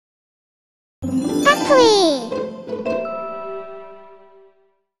Barkley.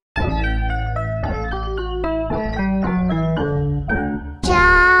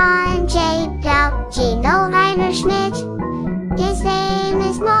 John Jacob Jingleheimer Schmidt. His name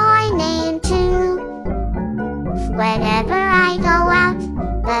is my name too. Whenever I go out,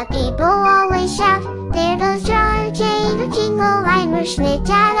 the people always shout, "There goes John Jacob Jingleheimer Schmidt."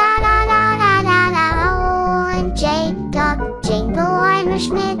 Da da da da da da da. Oh, and Jacob Jingleheimer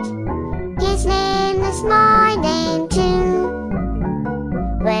Schmidt. His name is my name too.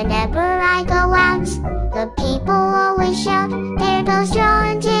 Whenever I go out, the people always shout, "There goes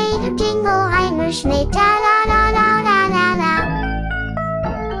John Jacob Jingleheimer Schmidt." Da da da da da da da.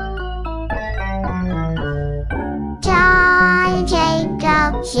 John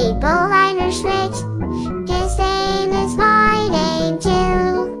Jacob Jingleheimer Schmidt. His name is my name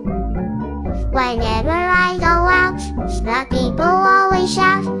too. Whenever I go out, the people always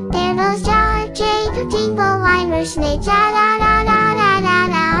shout, "There goes John Jacob Jingleheimer Schmidt." Da da da da da da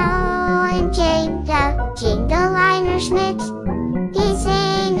da. Oh, and Jacob Jingleheimer Schmidt. His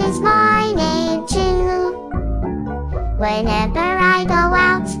name is my name too. Whenever I go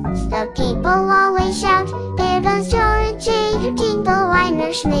out, the people always shout, "There goes John Jacob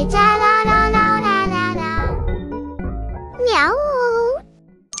Jingleheimer Schmidt." Da da da da da da da. Meow.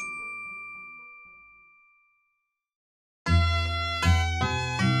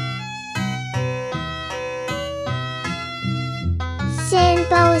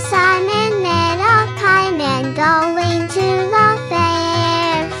 Simple Simon met a pieman going to the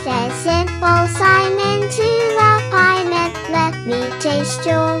fair. Said Simple Simon to the pieman, "Let me taste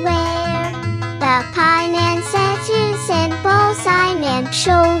your ware." The pieman said to Simple Simon,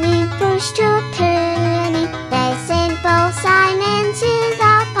 "Show me first your penny." Said Simple Simon to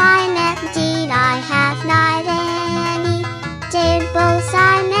the pieman, "Indeed I have not any." Simple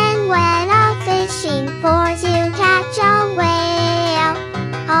Simon went a-fishing for to catch a whale.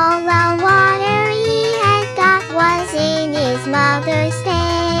 All the water he had got was in his mother's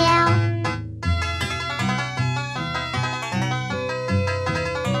tail.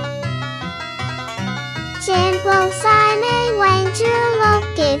 Simple Simon went to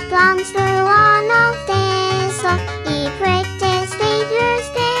look if plums grew on a thistle. He pricked his fingers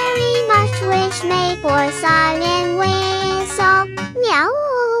very much, which made poor Simon whistle. Meow.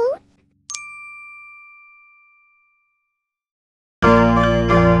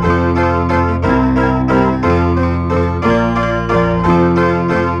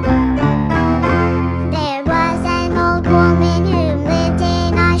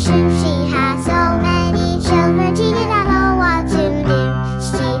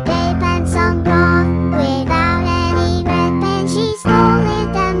 Without any red pen, she scolded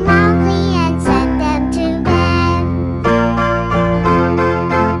them loudly and sent them to bed.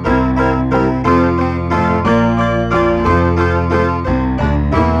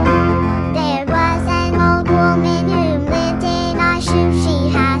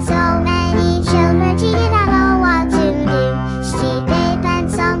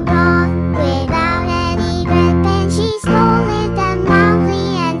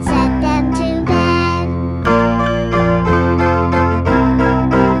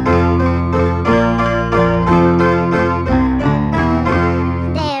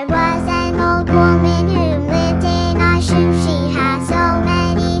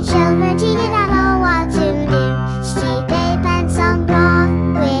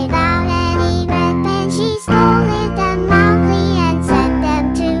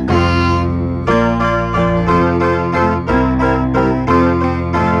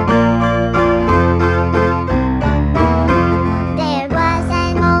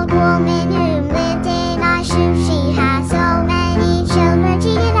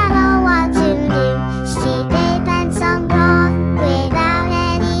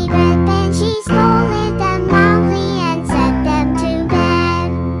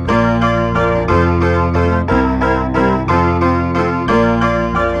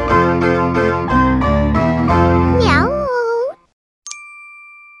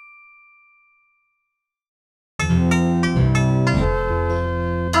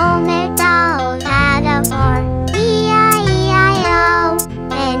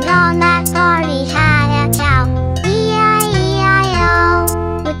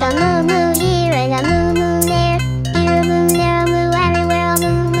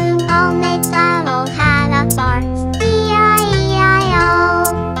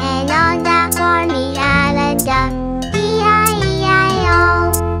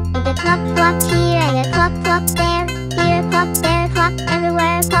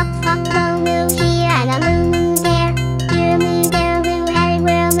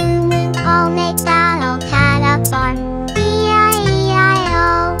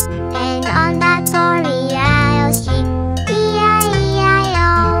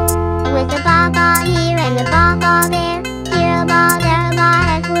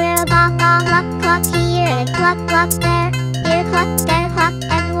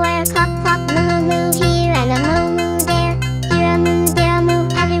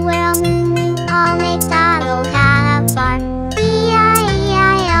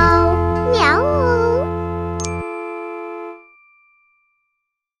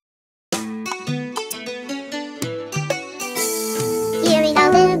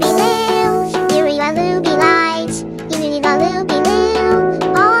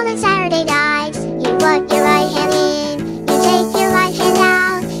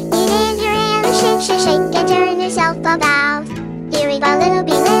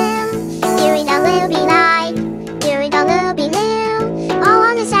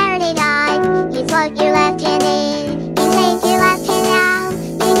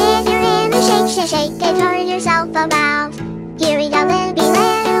 shake and turn yourself about. Hearing a Looby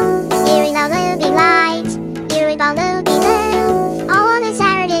Loo, hearing a Looby light, hearing a Looby Loo. All on a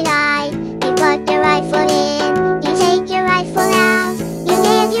Saturday night, you put your right foot in, you take your right foot out, you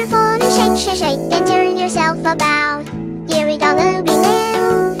give your foot a shake and turn yourself about. Hearing a Looby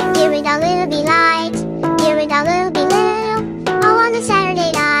Loo, hearing a Looby light, hearing a Looby Loo. All on a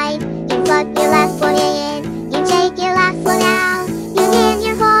Saturday night, you put your left foot in, you take your left foot out, you give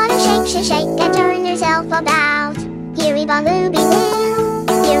your foot a shake and turn yourself about. Hearing a Looby Loo,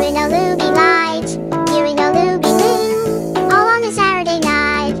 hearing a Looby light, hearing a Looby Loo. All on a Saturday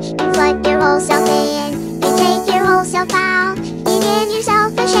night, you put your whole self in, you take your whole self out, you give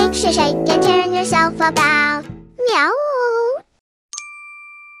yourself a shake and turn yourself about. Meow.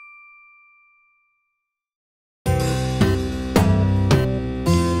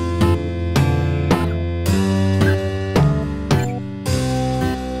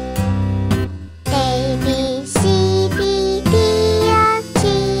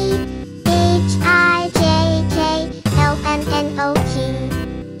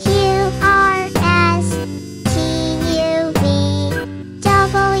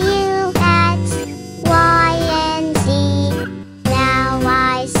 W, X, Y, and Z.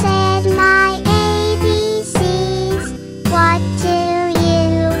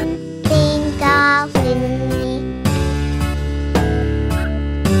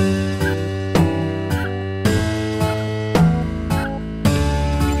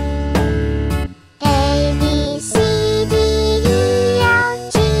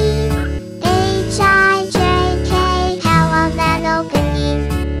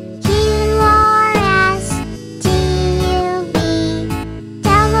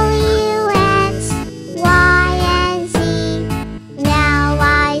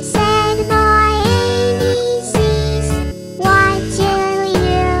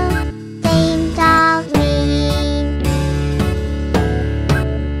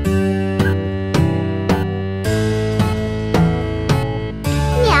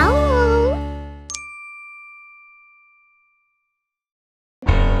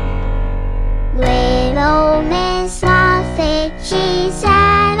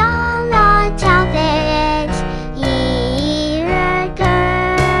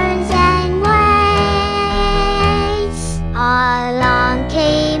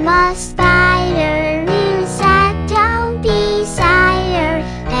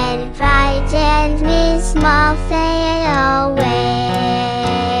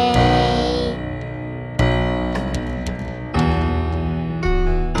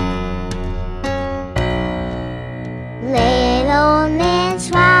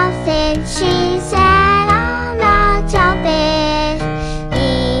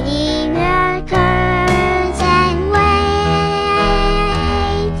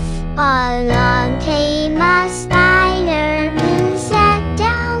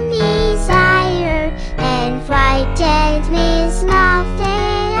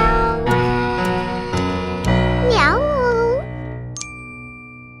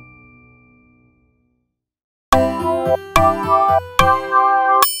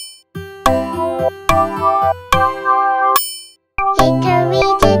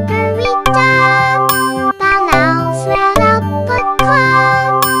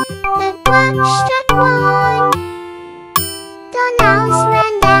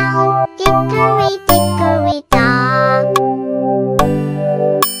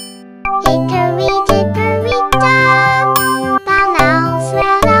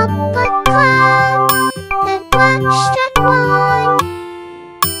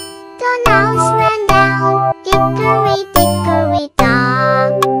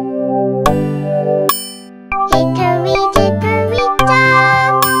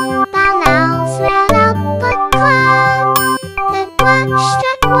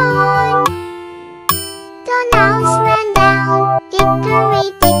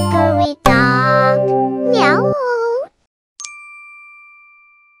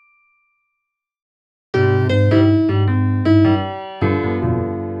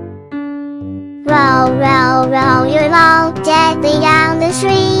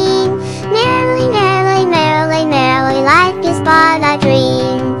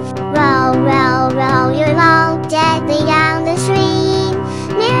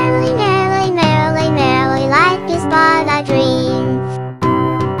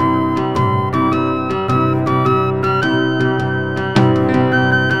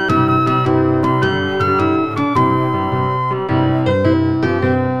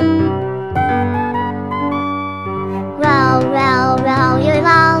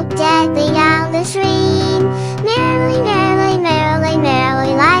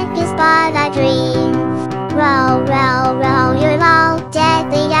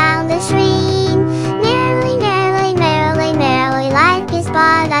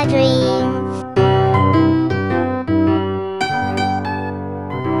 but a dream.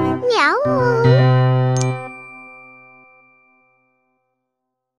 Meow.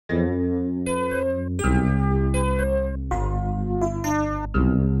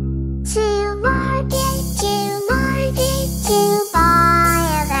 To market, to buy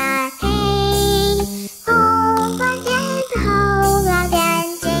the hay. Home again,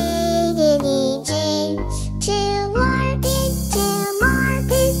 jiggity-jig. To market, to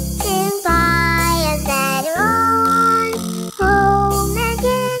buy that run. Home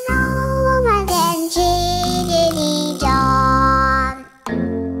again, jiggity-dog.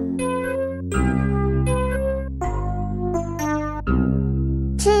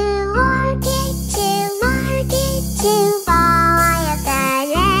 To market, to buy the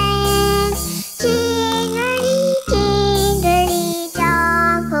land.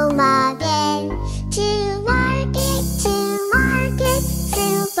 Jiggity-dog, home again. To market, to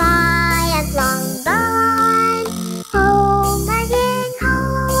buy a long bun. Home again,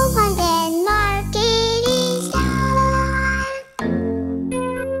 market is done.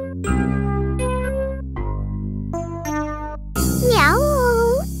 Meow.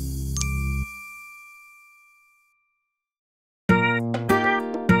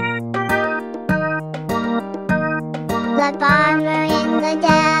 The farmer in the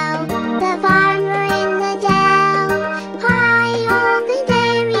dell, the farmer in the dell. Hi-ho, the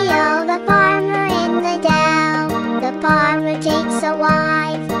dairy-o, the farmer in the dell. The farmer takes a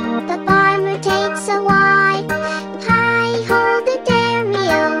wife, the farmer takes a wife. Hi-ho, the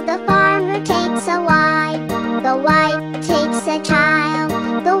dairy-o, the farmer takes a wife. The wife takes a child,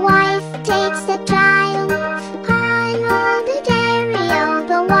 the wife takes a child. Hi-ho, the dairy-o,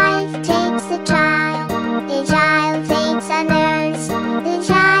 the wife takes a child. The child takes a nurse, the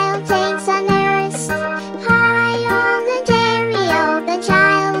child takes a nurse. Hi-ho, the dairy-o, the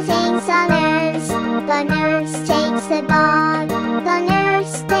child takes a nurse. The nurse takes a dog, the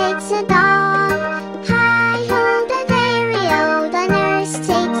nurse takes a dog. Hi-ho, the dairy-o, the nurse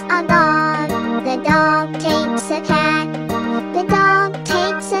takes a dog. The dog takes a cat, the dog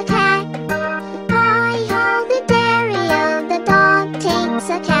takes a cat. Hi-ho, the dairy-o, the dog takes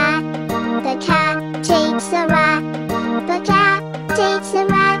a cat. The cat takes a rat, the cat takes a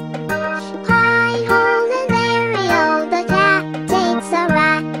rat. Hi-ho, the dairy-o, the cat takes a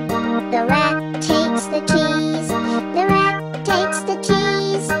rat. The rat takes the cheese, the rat takes the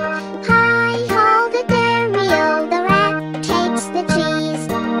cheese. Hi-ho, the dairy-o, the rat takes the cheese.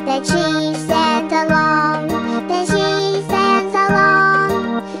 The cheese stands along, the cheese stands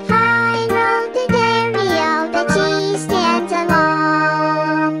along. Hi-ho, the dairy-o, the cheese stands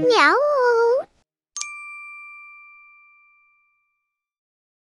along. Meow.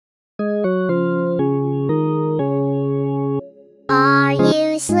 Are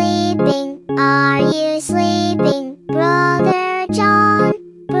you sleeping? Are you sleeping? Brother John,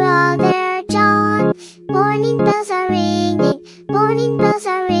 Brother John. Morning bells are ringing, morning bells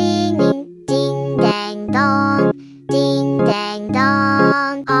are ringing. Ding dang dong, ding dang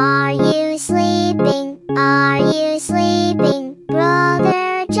dong. Are you sleeping? Are you sleeping?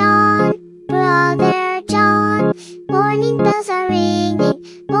 Brother John, Brother John. Morning bells are ringing,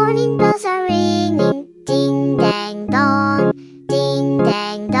 morning bells are ringing. Ding dang dong, ding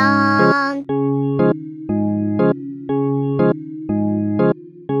dang dong.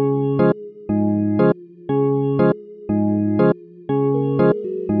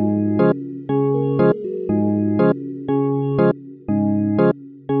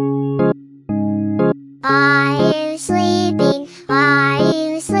 Are you sleeping? Are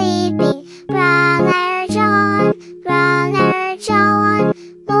you sleeping? Brother John, Brother John.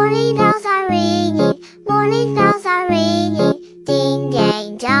 Morning bells are ringing, morning bells are ringing. Ding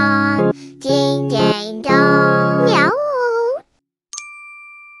dang dong, ding dang dong. Meow.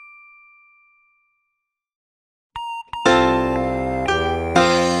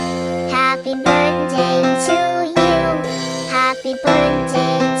 Happy birthday to you. Happy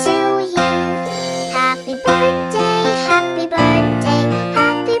birthday to you. Happy birthday, happy birthday,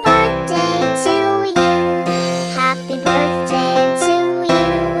 happy birthday to you. Happy birthday to you.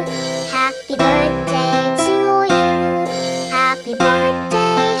 Happy birthday to you. Happy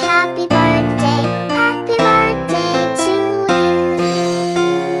birthday, happy birthday, happy birthday to you.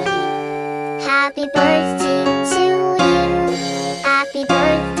 Happy birthday to you. Happy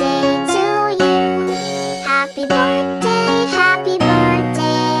birthday to you. Happy birthday, happy birthday.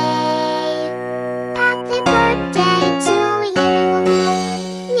 Happy birthday to you.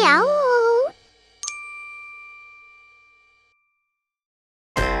 Meow.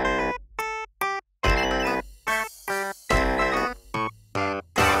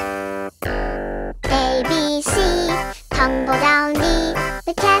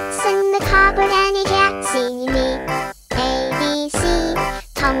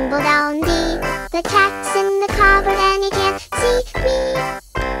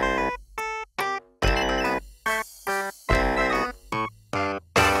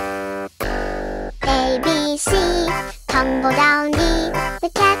 Tumble down D.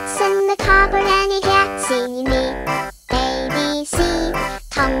 The cat's in the cupboard and he can't see me. A, B, C.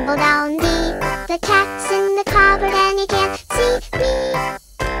 Tumble down D. The cat's in the cupboard and he can't see me.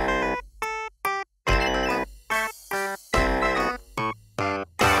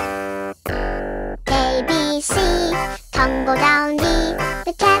 A, B, C. Tumble down D.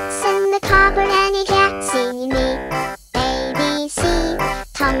 The cat's in the cupboard and he can't see me. A, B, C.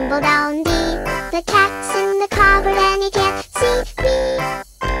 Tumble down D. The cat's in the cupboard and he can't see me.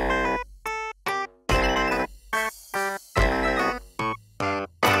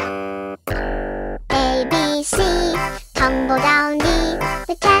 A, B, C. Tumble down D.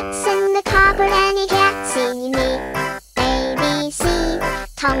 The cat's in the cupboard and he can't see me. A, B, C.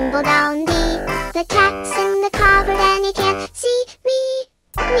 Tumble down D. The cat's in the cupboard and he can't see me.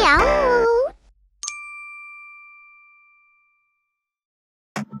 Meow.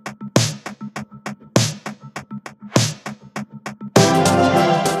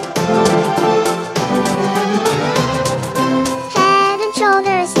 Head and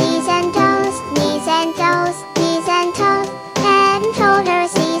shoulders, knees and toes, knees and toes, knees and toes. Head and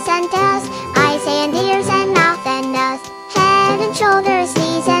shoulders, knees and toes, eyes and ears and mouth and nose. Head and shoulders,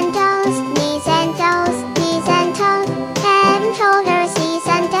 knees and toes, knees and toes, knees and toes. Head and shoulders, knees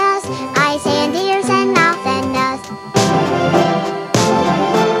and toes, eyes and ears and mouth and nose.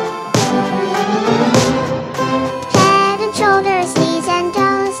 Head and shoulders, knees and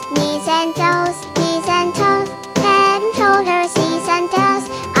toes, knees and toes, knees and toes. Head and shoulders, knees and toes,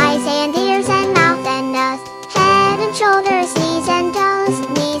 eyes and ears and mouth and nose. Head and shoulders, knees and toes,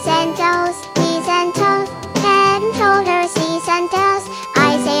 knees and toes, knees and toes. Head and shoulders, knees and toes,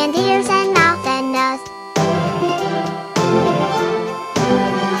 eyes and ears and mouth and nose.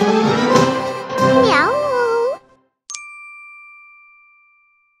 Meow.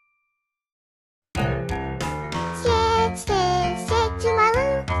 Skid, skid, skid to my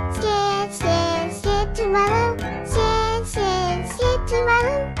loo. Skid, skid, skid to my loo. Skid, skid, skid to my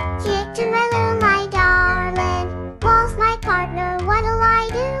loo. Skid to my loo, my darling. Lost my partner, what'll I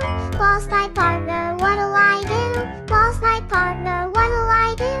do? Lost my partner, what'll I do? Lost my partner, what'll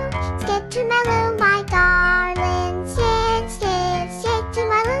I do? Skid to my loo, my darling. Skid, skid, skid to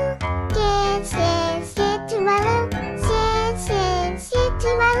my loo. Skid, skid, skid to my loo. Skid, skid, skid to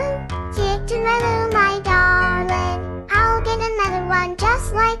my loo. Skid to my loo, my darling. I'll get another one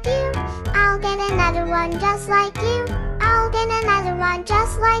just like you. I'll get another one just like you. I'll get another one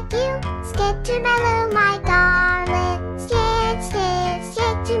just like you. Skid to my loo, my darling. Skid, skid,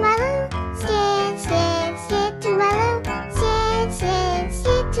 skid to my loo. Skid, skid, skid to my loo. Skid, skid,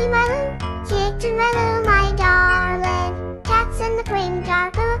 skid to my loo. Skid to my loo, my darling. Cats in the cream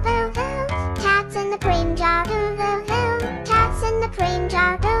jar, hoo hoo hoo. Cats in the cream jar, hoo hoo hoo. Cats in the cream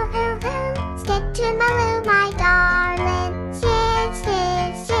jar, hoo hoo hoo. Skid to my loo, my darling. Skid,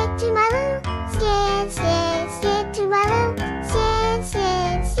 skid, skid to my loo. Skid, skid, skid to my loo. Skid,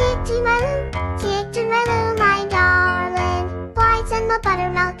 skid, skid to my loo. Skid to my loo, my darling. Flies in the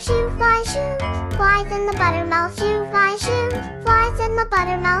buttermilk shoe, fly shoe. Flies in the buttermilk shoe, fly shoe. Flies in the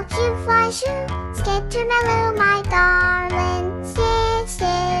buttermilk shoe, fly shoe. Skid to my loo, my darling. Skid,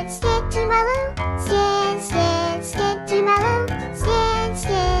 skid, skid to my loo. Skid, skid, skid to my loo. Skid,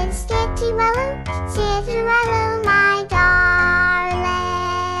 skid, skid to my loo. Skid to my loo, my darling.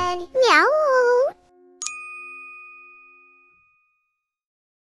 Meow.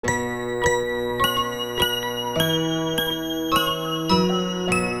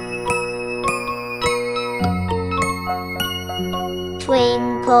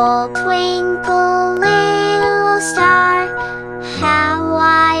 Twinkle, twinkle, little star, how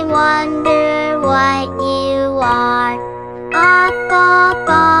I wonder what you are. Up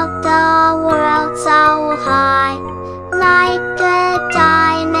above the world so high, like a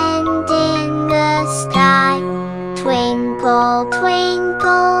diamond in the sky. Twinkle,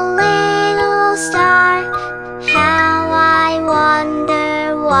 twinkle, little star, how I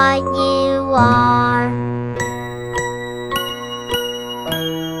wonder what you are.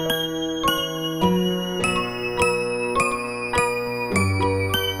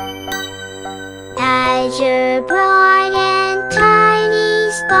 As your bright and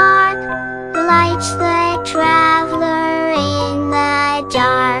tiny spark lights the traveler in the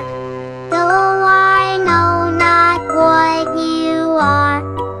dark, though I know not what you are.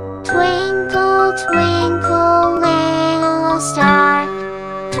 Twinkle, twinkle, little star.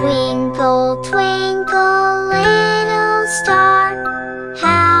 Twinkle, twinkle, little star,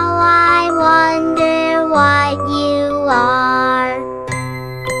 how I wonder what you are.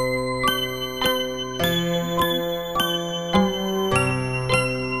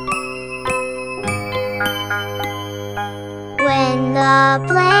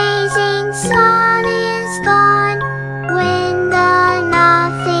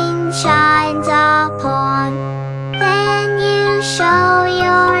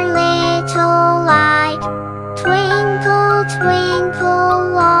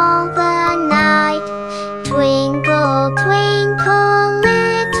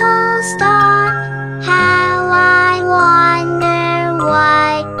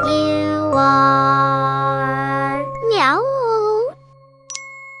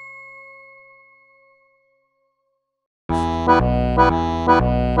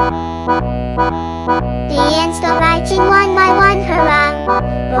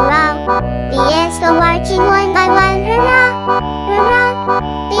 go marching one by one, hurrah, hurrah.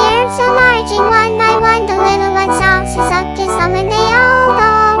 The ants go marching one by one, the little ones all suck his thumb and they all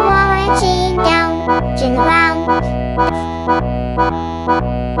go marching down, jingle round.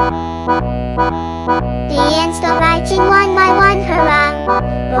 The ants go marching one by one, hurrah,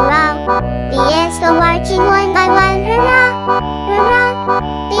 hurrah. The ants go marching one by one, hurrah, hurrah.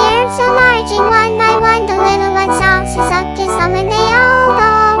 The ants go marching one by one, the little ones all suck his thumb and they all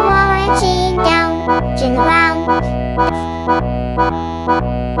go marching down, jingle round.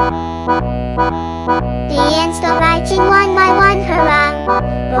 The ants go marching one by one, hurrah,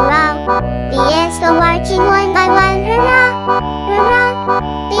 hurrah. The ants go marching one by one, hurrah, hurrah.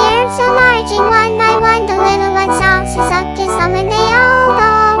 The ants go marching one by one, the little ones all suck his thumb and they all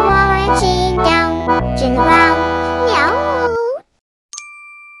go marching down, jingle round. Meow.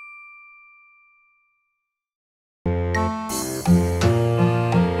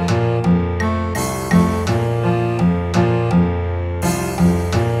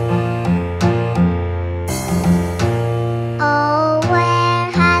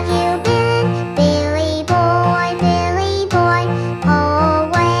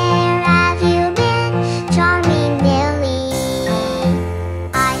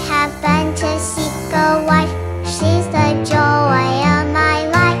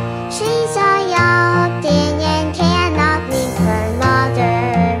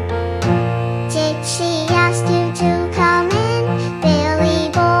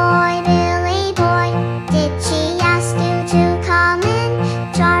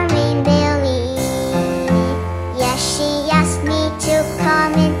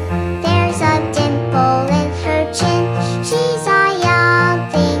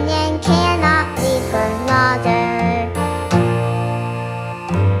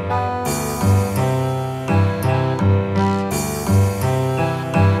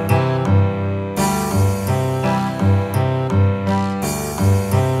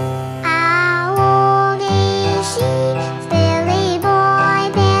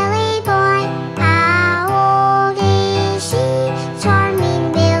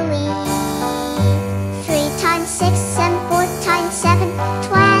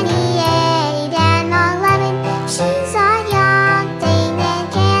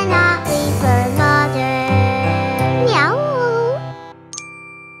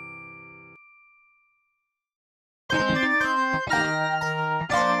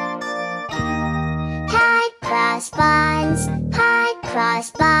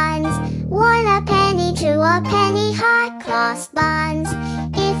 Cross buns, 1 a penny, 2 a penny, hot cross buns.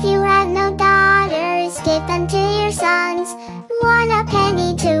 If you have no daughters, give them to your sons. 1 a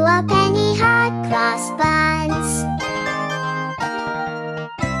penny, 2 a penny, hot cross buns.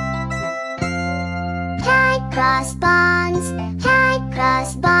 Hot cross buns, hot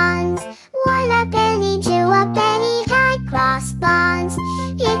cross buns. 1 a penny, 2 a penny, hot cross buns.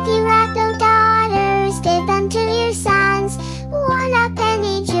 If you have no daughters, give them to your sons. 1 a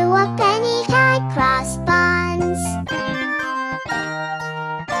penny, 2 a penny, hot cross buns.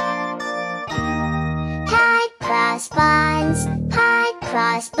 Hot cross buns, hot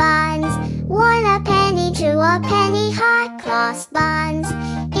cross buns. 1 a penny, 2 a penny, hot cross buns.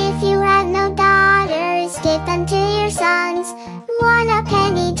 If you have no daughters, give them to your sons. 1 a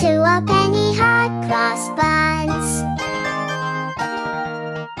penny, 2 a penny, hot cross buns.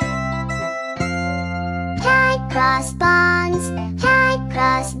 Hot cross buns, hot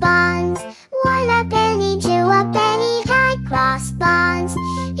cross buns. 1 a penny, 2 a penny, hot cross buns.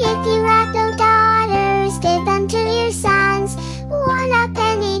 If you have no daughters, give them to your sons. 1 a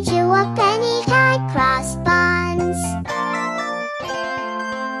penny, 2 a penny, hot cross buns.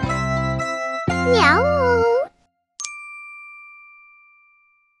 Meow.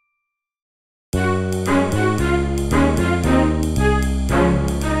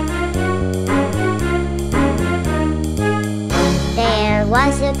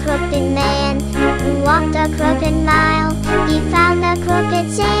 Was a crooked man who walked a crooked mile. He found a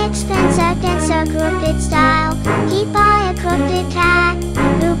crooked sixpence against a crooked style. He bought a crooked cat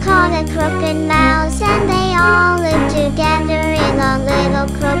who caught a crooked mouse, and they all lived together in a little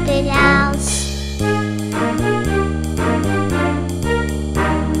crooked house.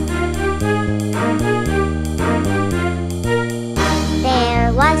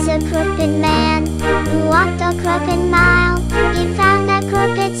 There was a crooked man who walked a crooked mile. He found a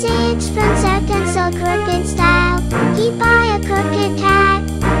crooked sixpence against a crooked style. He bought a crooked cat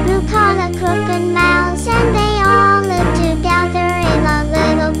who caught a crooked mouse, and they all lived together in a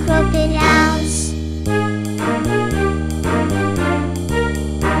little crooked house.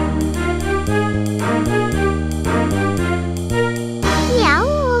 Meow.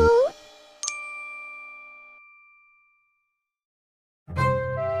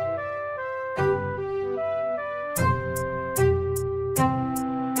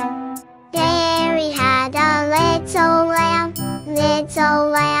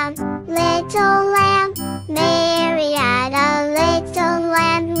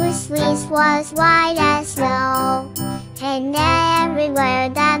 was white as snow. And everywhere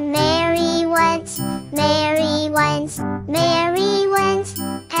that Mary went, Mary went, Mary went.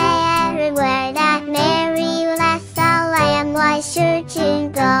 Everywhere that Mary left, the lamb was sure to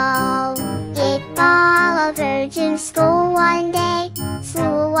go. It followed her to school one day,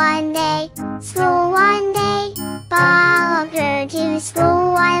 school one day, school one day. Followed her to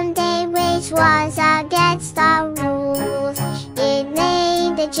school one day, which was against the rules. It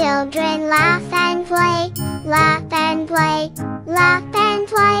made the children laugh and play, laugh and play, laugh and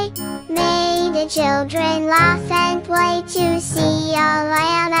play. Made the children laugh and play to see a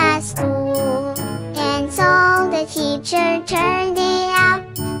lamb at school. And so the teacher turned it out,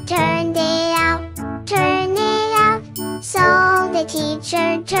 turned it out, turned it out. So the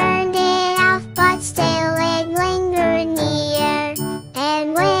teacher turned it out, but still it lingered near,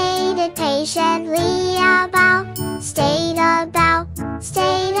 and waited patiently about, stayed about,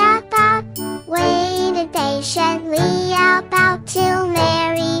 stayed about, waited patiently about till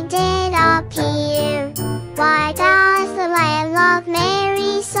Mary did appear. Why does the lamb love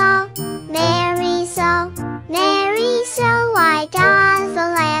Mary so, Mary so, Mary so? Why does the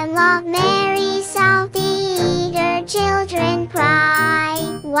lamb love Mary so? The eager children cry.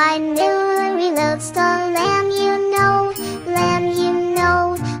 When Nursery looks the lamb, you know, lamb, you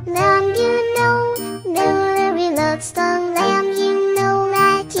know, lamb, you know. Nursery looks the lamb, you know.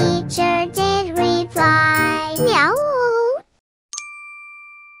 That teacher did reply. Meow.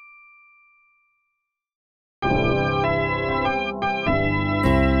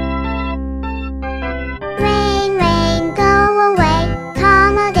 Rain, rain, go away,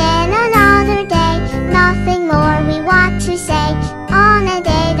 come again another day. Nothing more we want to say on a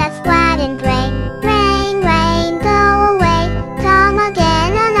day that's flat and gray. Rain, rain, go away, come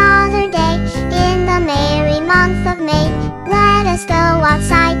again another day. In the merry month of May, let us go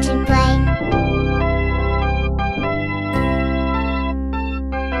outside to play.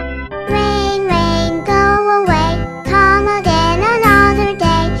 Rain, rain, go away, come again another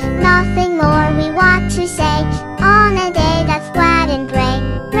day. Nothing more we want to say on a day that's flat and gray.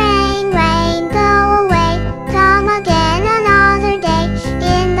 Rain, rain, go away, come again another day.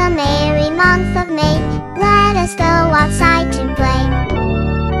 In the merry month of May, let us go outside to play.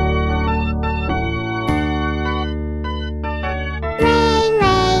 Rain,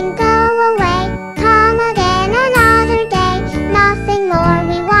 rain, go away, come again another day. Nothing more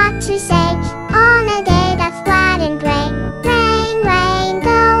we want to say on a day that's flat and gray. Rain, rain,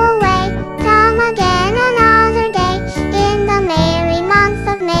 go away, come again another day. In the merry month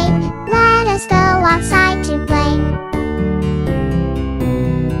of May, let us go outside to play.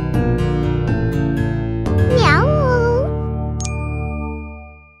 Meow.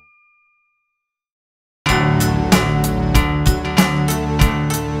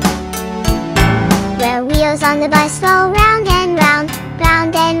 Where wheels on the bus go round and round,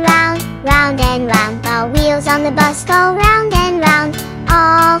 round and round, round and round. The wheels on the bus go round and round,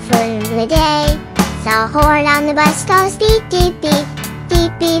 all through the day. The horn on the bus goes beep, beep, beep,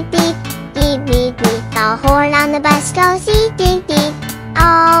 beep, beep, beep, beep, beep, beep. The horn on the bus goes beep, beep, beep,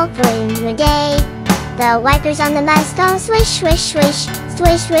 all through the day. The wipers on the bus go swish, swish, swish,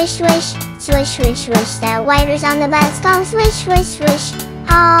 swish, swish, swish, swish, swish, swish. The wipers on the bus go swish, swish, swish,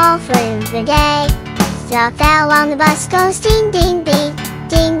 all through the day. The bell on the bus goes ding, ding, ding,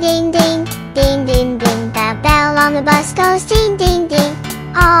 ding, ding, ding, ding, ding, ding. The bell on the bus goes ding, ding, ding,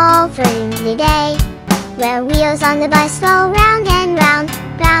 all through the day. Where wheels on the bus go round and round,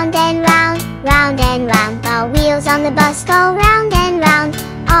 round and round, round and round. The wheels on the bus go round and round,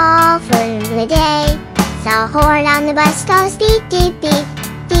 all through the day. The horn on the bus goes beep, beep, beep,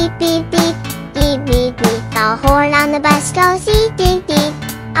 beep, beep, beep, beep, beep, beep. The horn on the bus goes beep, beep, beep,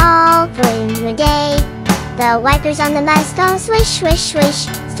 all through the day. The wipers on the bus go swish, swish, swish,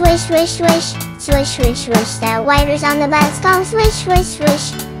 swish, swish, swish, swish, swish, swish. The wipers on the bus go swish, swish,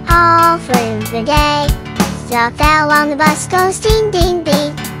 swish, all through the day. The bell on the bus goes ding, ding,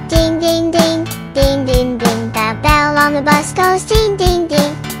 ding, ding, ding, ding, ding, ding, ding. The bell on the bus goes ding, ding,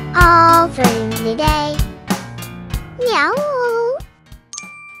 ding, all through the day. Meow.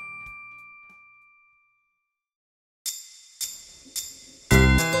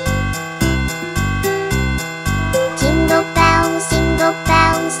 Jingle bells, jingle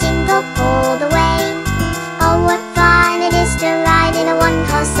bells, jingle all the way. Oh, what fun it is to ride in a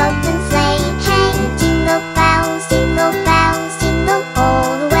one-horse open sleigh. Hey, jingle bells, jingle bells, jingle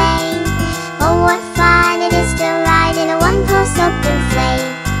all the way. Oh, what fun it is to ride in a one-horse open sleigh.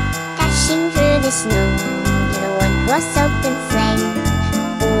 Dashing through the snow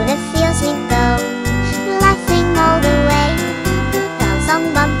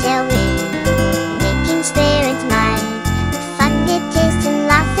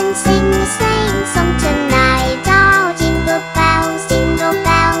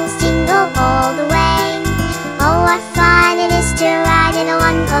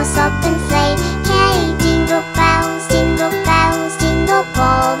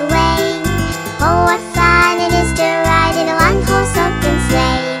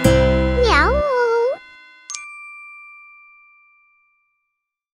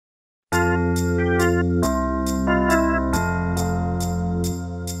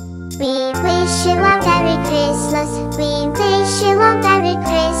wish you a Merry Christmas. We wish you a Merry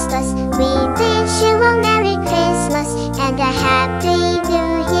Christmas. We wish you a Merry Christmas and a Happy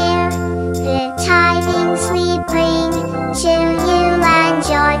New Year. Good tidings we bring to you and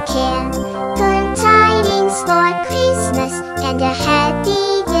your kin. Good tidings for Christmas and a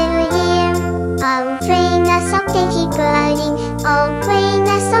Happy New Year. Oh, bring us some dicky pudding. Oh, bring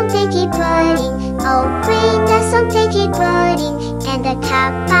us some dicky pudding. Oh, bring us some dicky pudding and a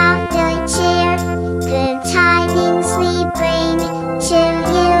cup of good cheer. Good tidings we bring to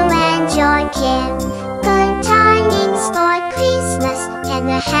you and your kin. Good tidings for Christmas and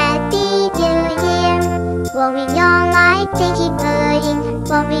a Happy New Year. Well, we all like dicky pudding.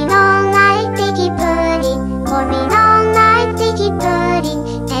 Well, we all like dicky pudding. Well, we all like dicky pudding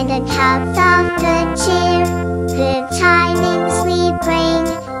and a cup of good cheer. Good tidings we bring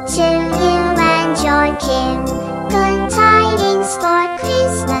to you and your kin. Good tidings for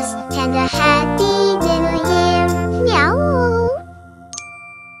Christmas and a Happy New Year. Meow.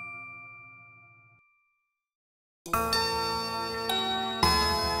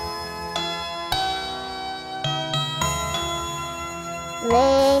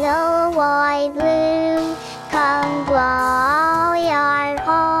 Little white blue, come blow your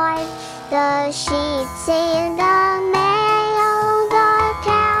horn. The sheep's in the meadow, the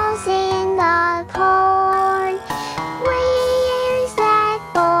cows in the corn. Where's that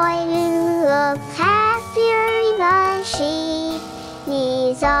boy who looks happier than sheep?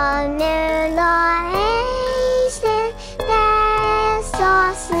 He's under the haystack that's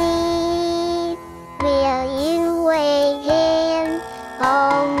asleep. Will you wake him?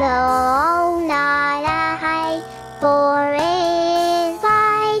 Oh no, not I, for if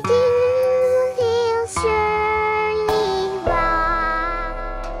I do, he'll surely rise.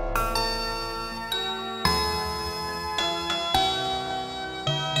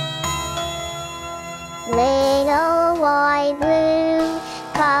 Little white blue,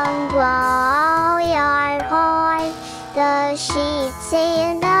 come blow your horn. The sheep's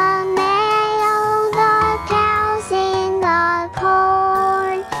in the meadow, the cows in the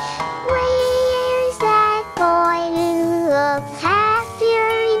corn. Where's that boy who looks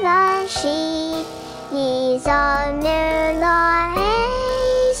happier than sheep? He's under the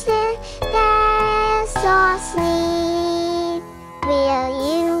haystack that's asleep. Will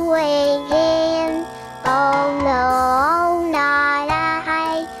you wake him? Oh no, not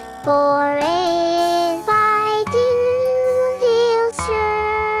I, for if I do, he'll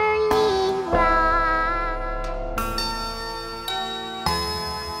surely rise.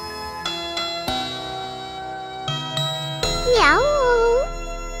 Meow.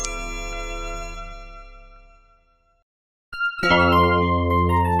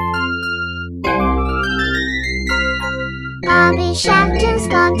 Bobby Shafto's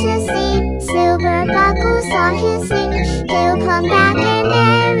gone to sleep. Silver buckles on his knee. He'll come back and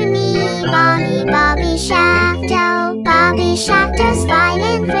marry me. Bobby Shafto. Bobby Shafto's fine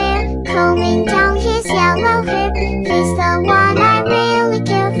and fair, combing down his yellow hair. He's the one I really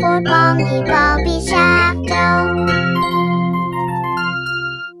care for. Bobby Shafto.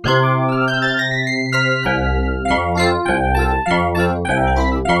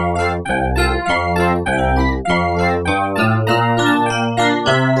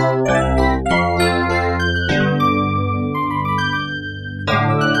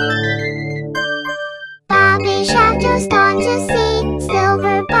 Bobby Shafto's gone to sleep.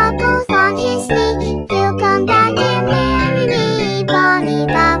 Silver buckles on his knee. He'll come back and marry me.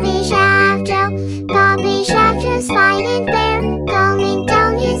 Bobby Shafto. Bobby Shafto's fine and fair, combing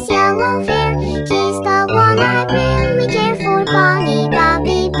down his yellow hair. He's the one I really care for. Bobby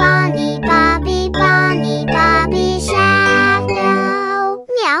Shafto.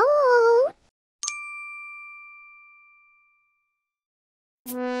 Meow.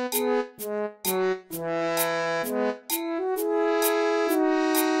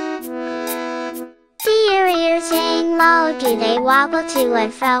 Do your ears hang low? Do they wobble to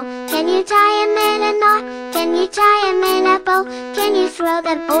and fro? Can you tie 'em in a knot? Can you tie 'em in a bow? Can you throw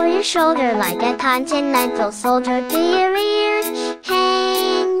them over your shoulder like a continental soldier? Do your ears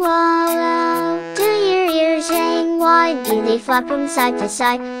hang low? Do your ears hang wide? Do they flap from side to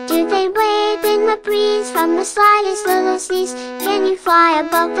side? Do they wave in the breeze from the slightest little sneeze? Can you fly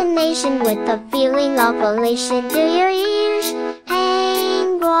above the nation with the feeling of elation? Do your ears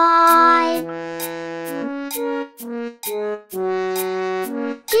hang wide?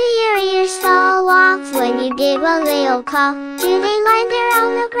 Do your ears fall off when you give a little call? Do they land there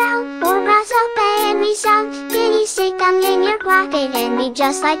on the ground or brass up and resound? Can you stick them in your pocket and be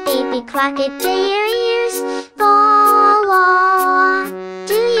just like Baby Crockett? Do your ears fall off?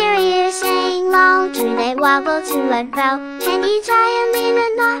 Do your ears hang low? wobble to and fro. Can you tie 'em in a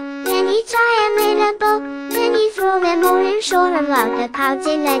knot? Can you tie 'em in a bow? Can you throw them over your shoulder like a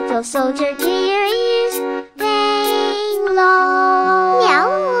continental soldier? Do your ears hang low?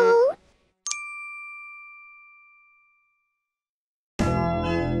 Meow.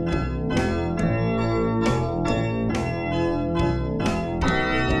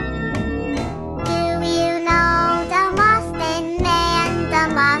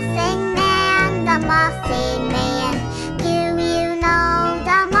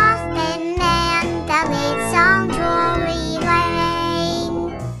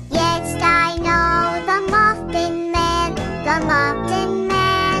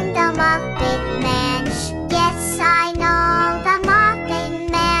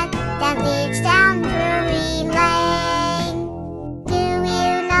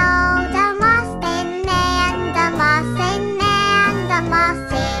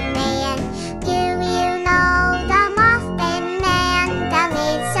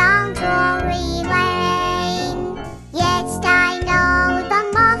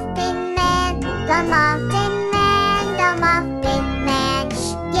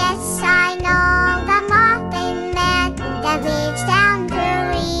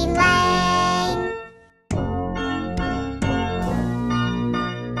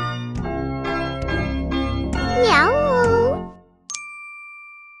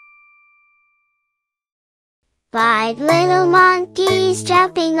 Five little monkeys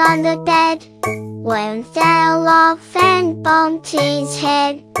jumping on the bed. One fell off and bumped his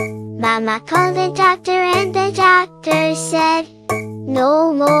head. Mama called the doctor and the doctor said,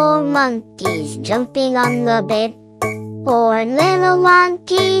 no more monkeys jumping on the bed. Four little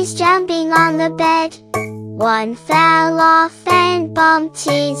monkeys jumping on the bed. One fell off and bumped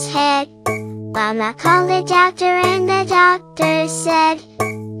his head. Mama called the doctor and the doctor said,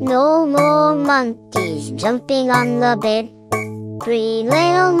 no more monkeys jumping on the bed. Three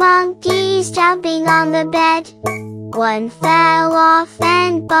little monkeys jumping on the bed. One fell off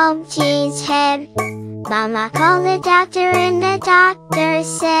and bumped his head. Mama called the doctor and the doctor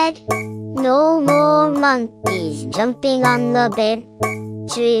said, no more monkeys jumping on the bed.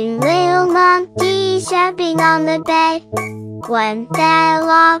 Three little monkeys jumping on the bed. One fell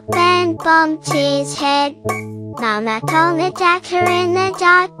off and bumped his head. Mama called the doctor and the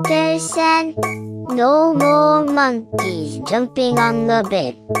doctor said, no more monkeys jumping on the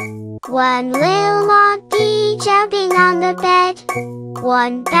bed. One little monkey jumping on the bed.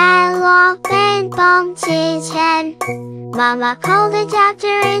 One fell off and bumped his head. Mama called the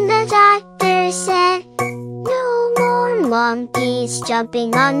doctor and the doctor said, no more monkeys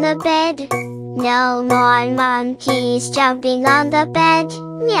jumping on the bed. No more monkeys jumping on the bed.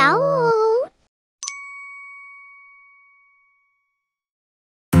 Meow.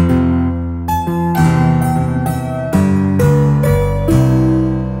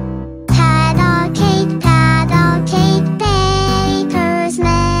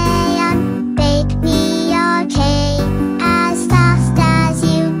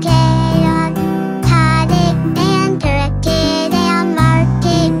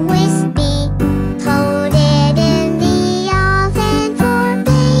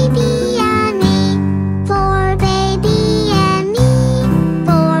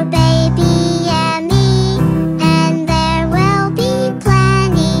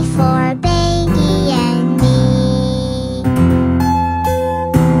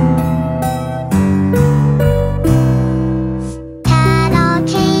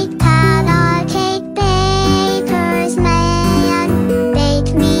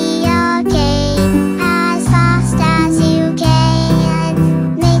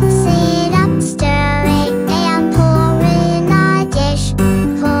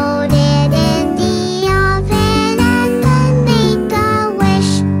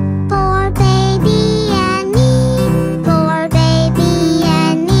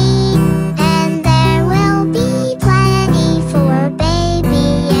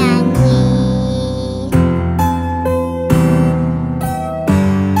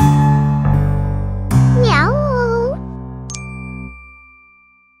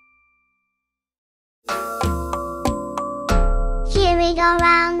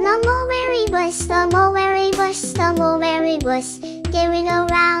 Going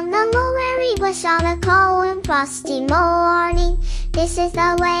around the mulberry bush on a cold and frosty morning. This is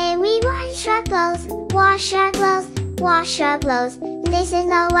the way we wash our clothes, wash our clothes, wash our clothes. This is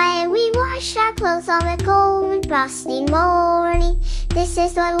the way we wash our clothes on a cold and frosty morning. This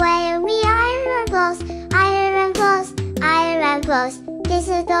is the way we iron our clothes, iron our clothes, iron our clothes. This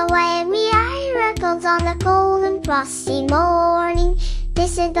is the way we iron our clothes on a cold and frosty morning.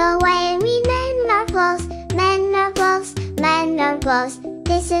 This is the way we mend our clothes, our clothes.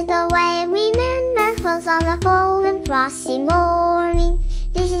 This is the way we mend our clothes on a cold and frosty morning.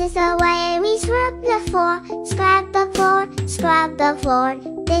 This is the way we scrub the floor, scrub the floor, scrub the floor.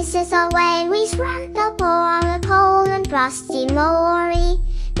 This is the way we scrub the floor on a cold and frosty morning.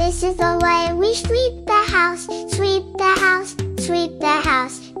 This is the way we sweep the house, sweep the house, sweep the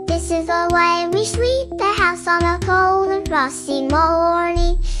house. This is the way we sweep the house on a cold and frosty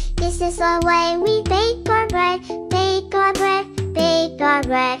morning. This is the way we bake our bread, bake our bread, bake our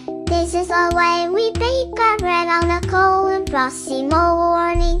bread. This is the way we bake our bread on a cold and frosty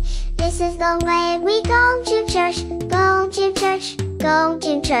morning. This is the way we go to church, go to church, go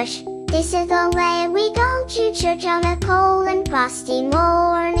to church. This is the way we go to church on a cold and frosty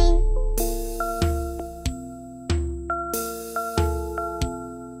morning.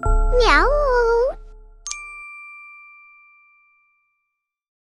 Meow.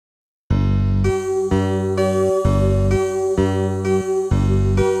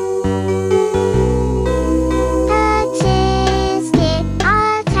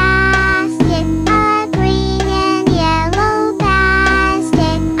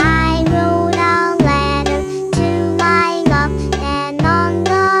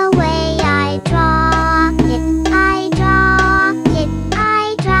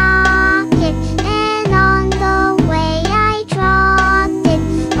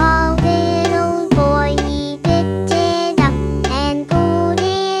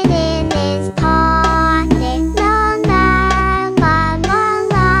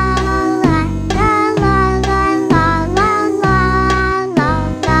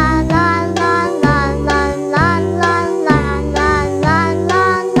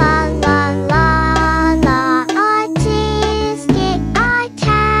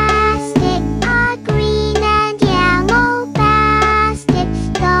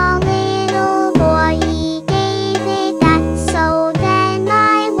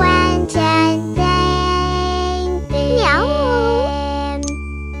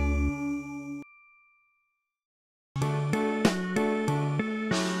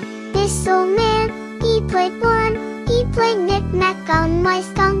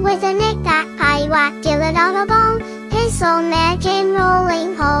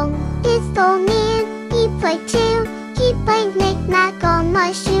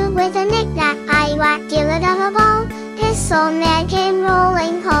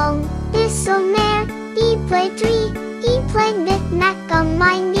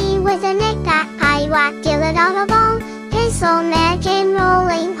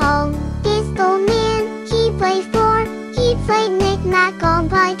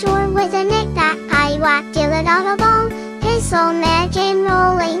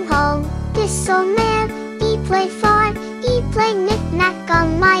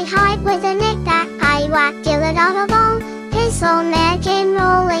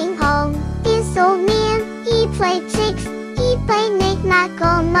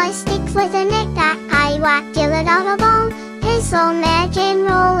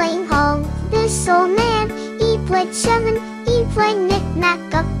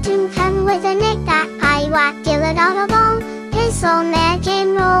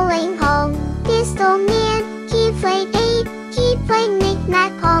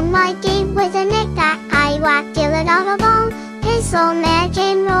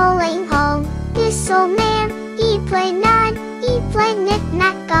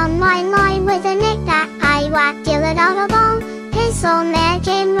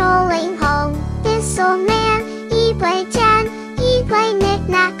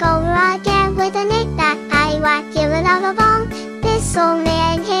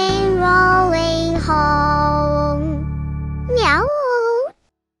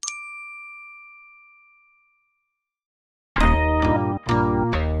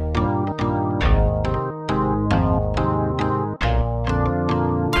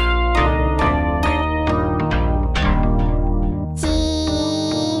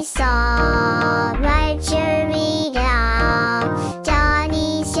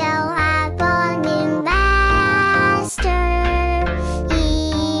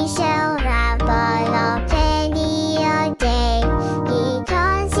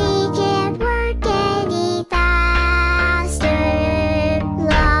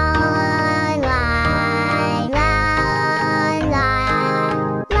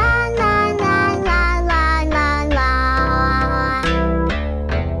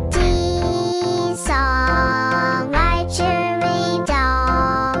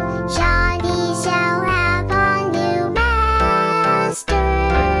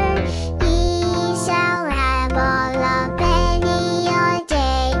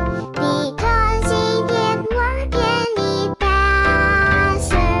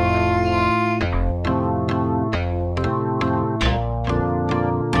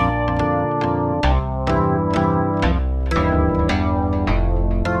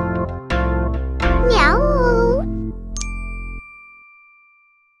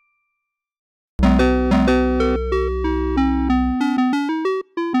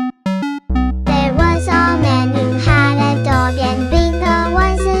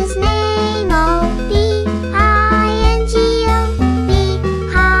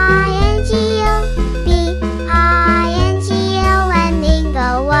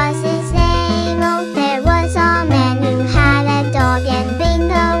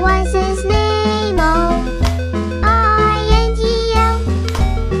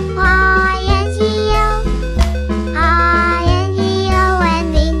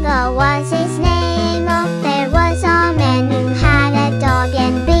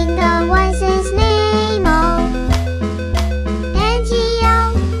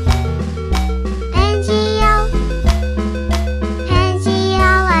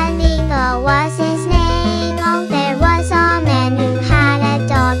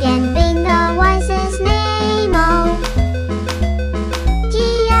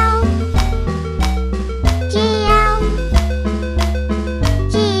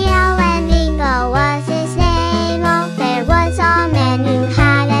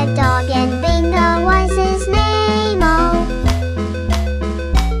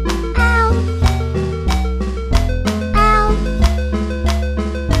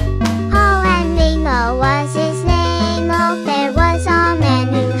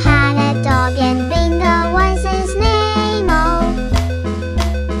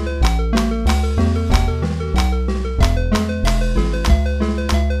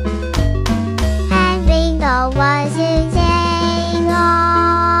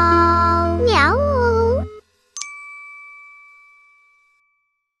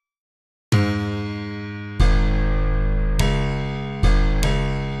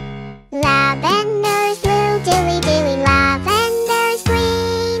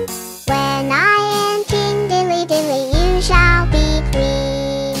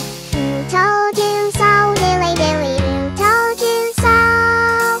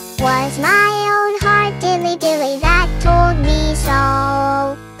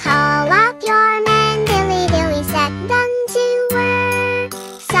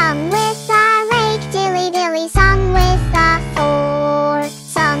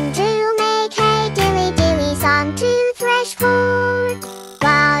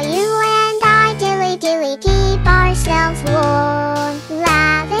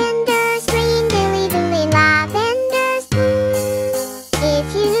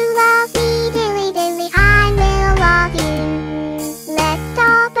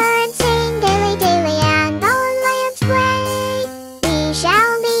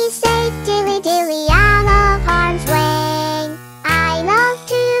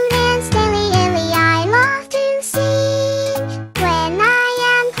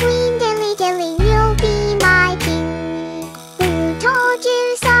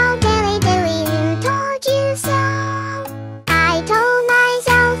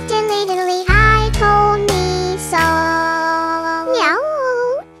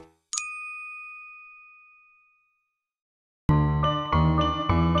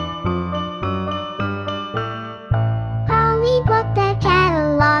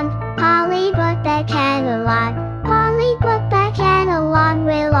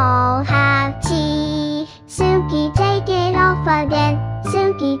 again.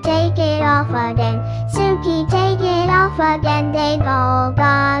 Suki, take it off again. Suki, take it off again. They've all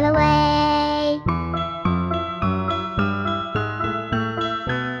gone away.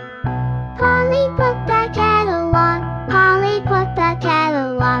 Polly, put that kettle on. Polly, put that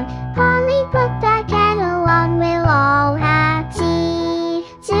kettle on. Polly, put that kettle on. We'll all have tea.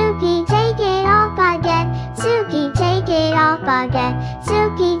 Suki, take it off again. Suki, take it off again.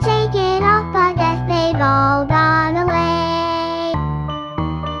 Suki, take it off again. They've all gone away.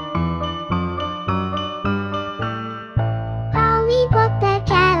 Polly, put that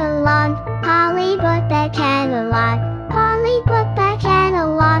kettle on. Polly, put that kettle on. Polly, put that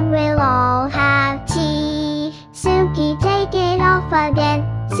kettle on. We'll all have tea. Suki, take it off again.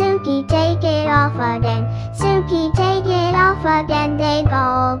 Suki, take it off again. Suki, take it off again. They've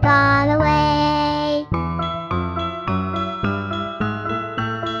all gone away.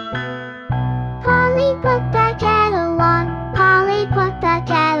 Polly, put that kettle on. Polly, put that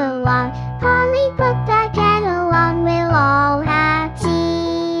kettle on. Polly, put that kettle on. We'll all have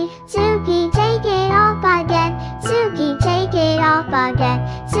tea. Suki, take it off again. Suki, take it off again.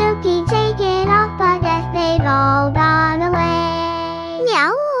 Suki, take it off again. They've all gone away.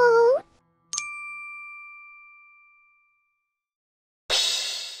 Meow.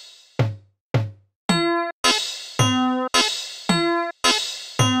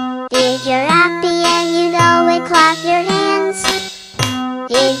 If you're happy and you know it, clap your hands.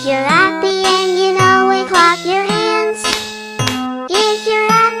 If you're happy and you know it, clap your hands. If you're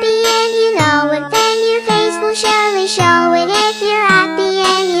happy and you know it, then your face will surely show it. If you're happy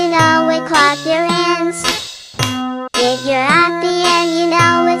and you know it, clap your hands. If you're happy and you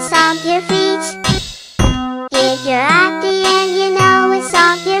know it, stomp your feet. If you're happy and you know it,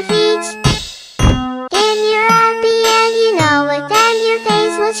 stomp your feet. If you're happy and you know it, then your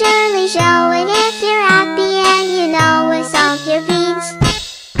face will surely show it. If you're happy and you know it, stomp your feet.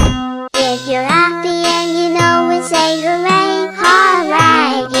 If you're happy and you know it, say hooray,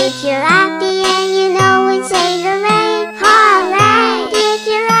 hooray. If you're happy and you know it, say hooray, hooray. If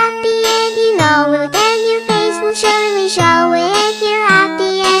you're happy and you know it, then your face will surely show it. If you're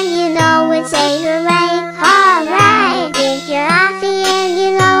happy and you know it, say hooray, hooray. If you're happy and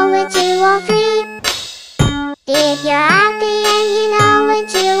you know it, 2 or 3. If you're happy and you know it,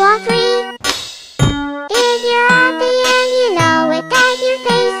 2 or 3. If you're happy and you know it, then your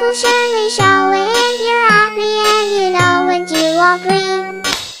face will surely show it. If you're happy and you know it, 2 or 3.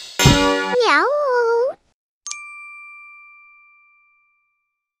 Meow.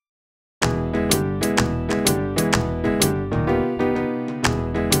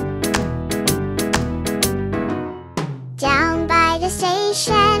 Down by the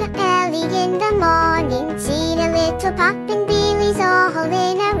station, early in the morning, see the little poppin' Billies all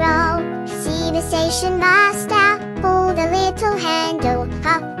in a row. See the station master pull the little handle,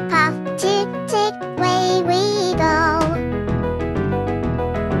 puff, puff, tick, tick, away we go.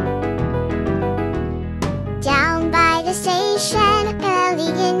 Down by the station, early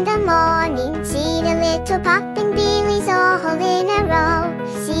in the morning, see the little poppin' Billies all in a row.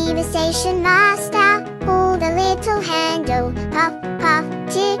 See the station master pull the little handle, puff, puff,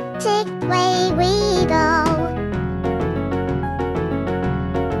 tick, tick, away we go.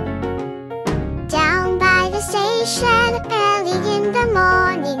 Down by the station, early in the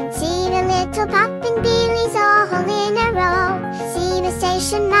morning, see the little poppin' Billies all in a row. See the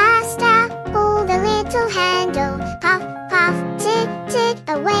station master pull the little handle, puff, puff, tick, tick,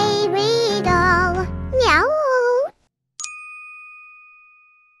 away we go. Meow.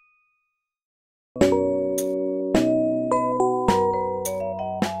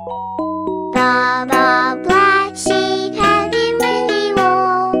 Blah, blah, black sheep, heavy windy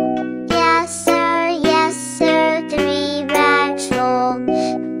wool. Yes sir, 3 rags full.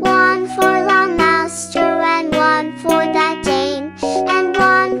 1 for the master and 1 for that dame, and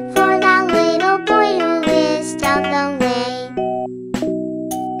 1 for that little boy who lives down the lane.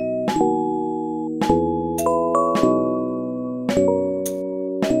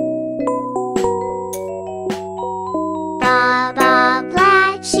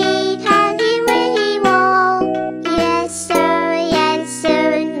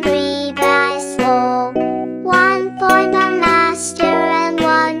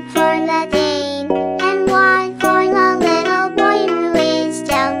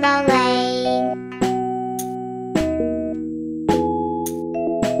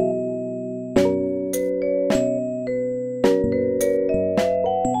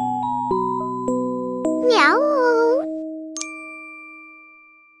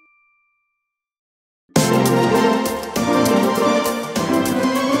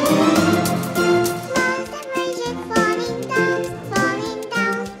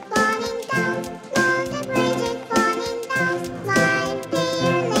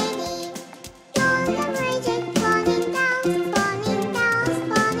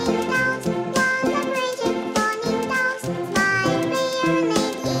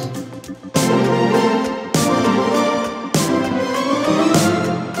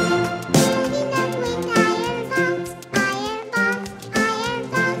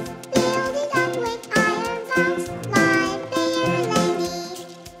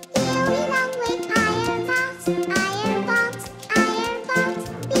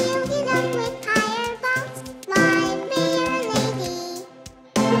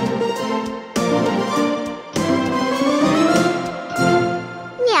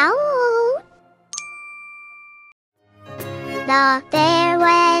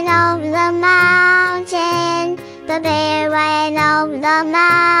 the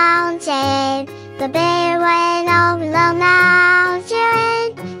mountain. The bear went over the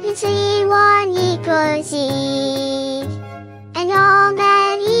mountain to see what he could see. And all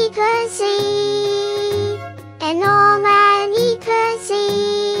that he could see, and all that he could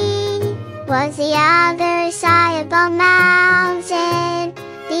see, was the other side of the mountain.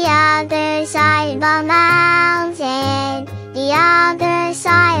 The other side of the mountain. The other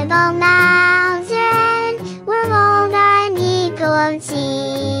side of the mountain, where all that he could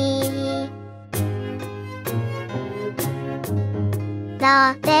see.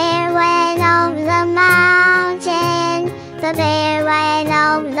 The bear went over the mountain. The bear went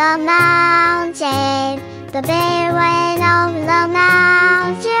over the mountain. The bear went over the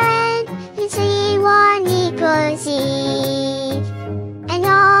mountain to see what he could see. And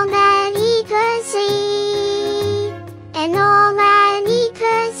all that he could see, and all that he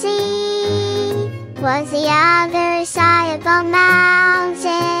could see, was the other side of the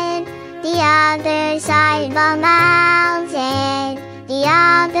mountain. The other side of the mountain. The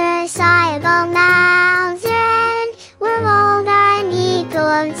other side of the mountain, where all that he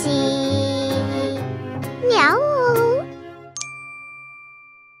could see. Meow.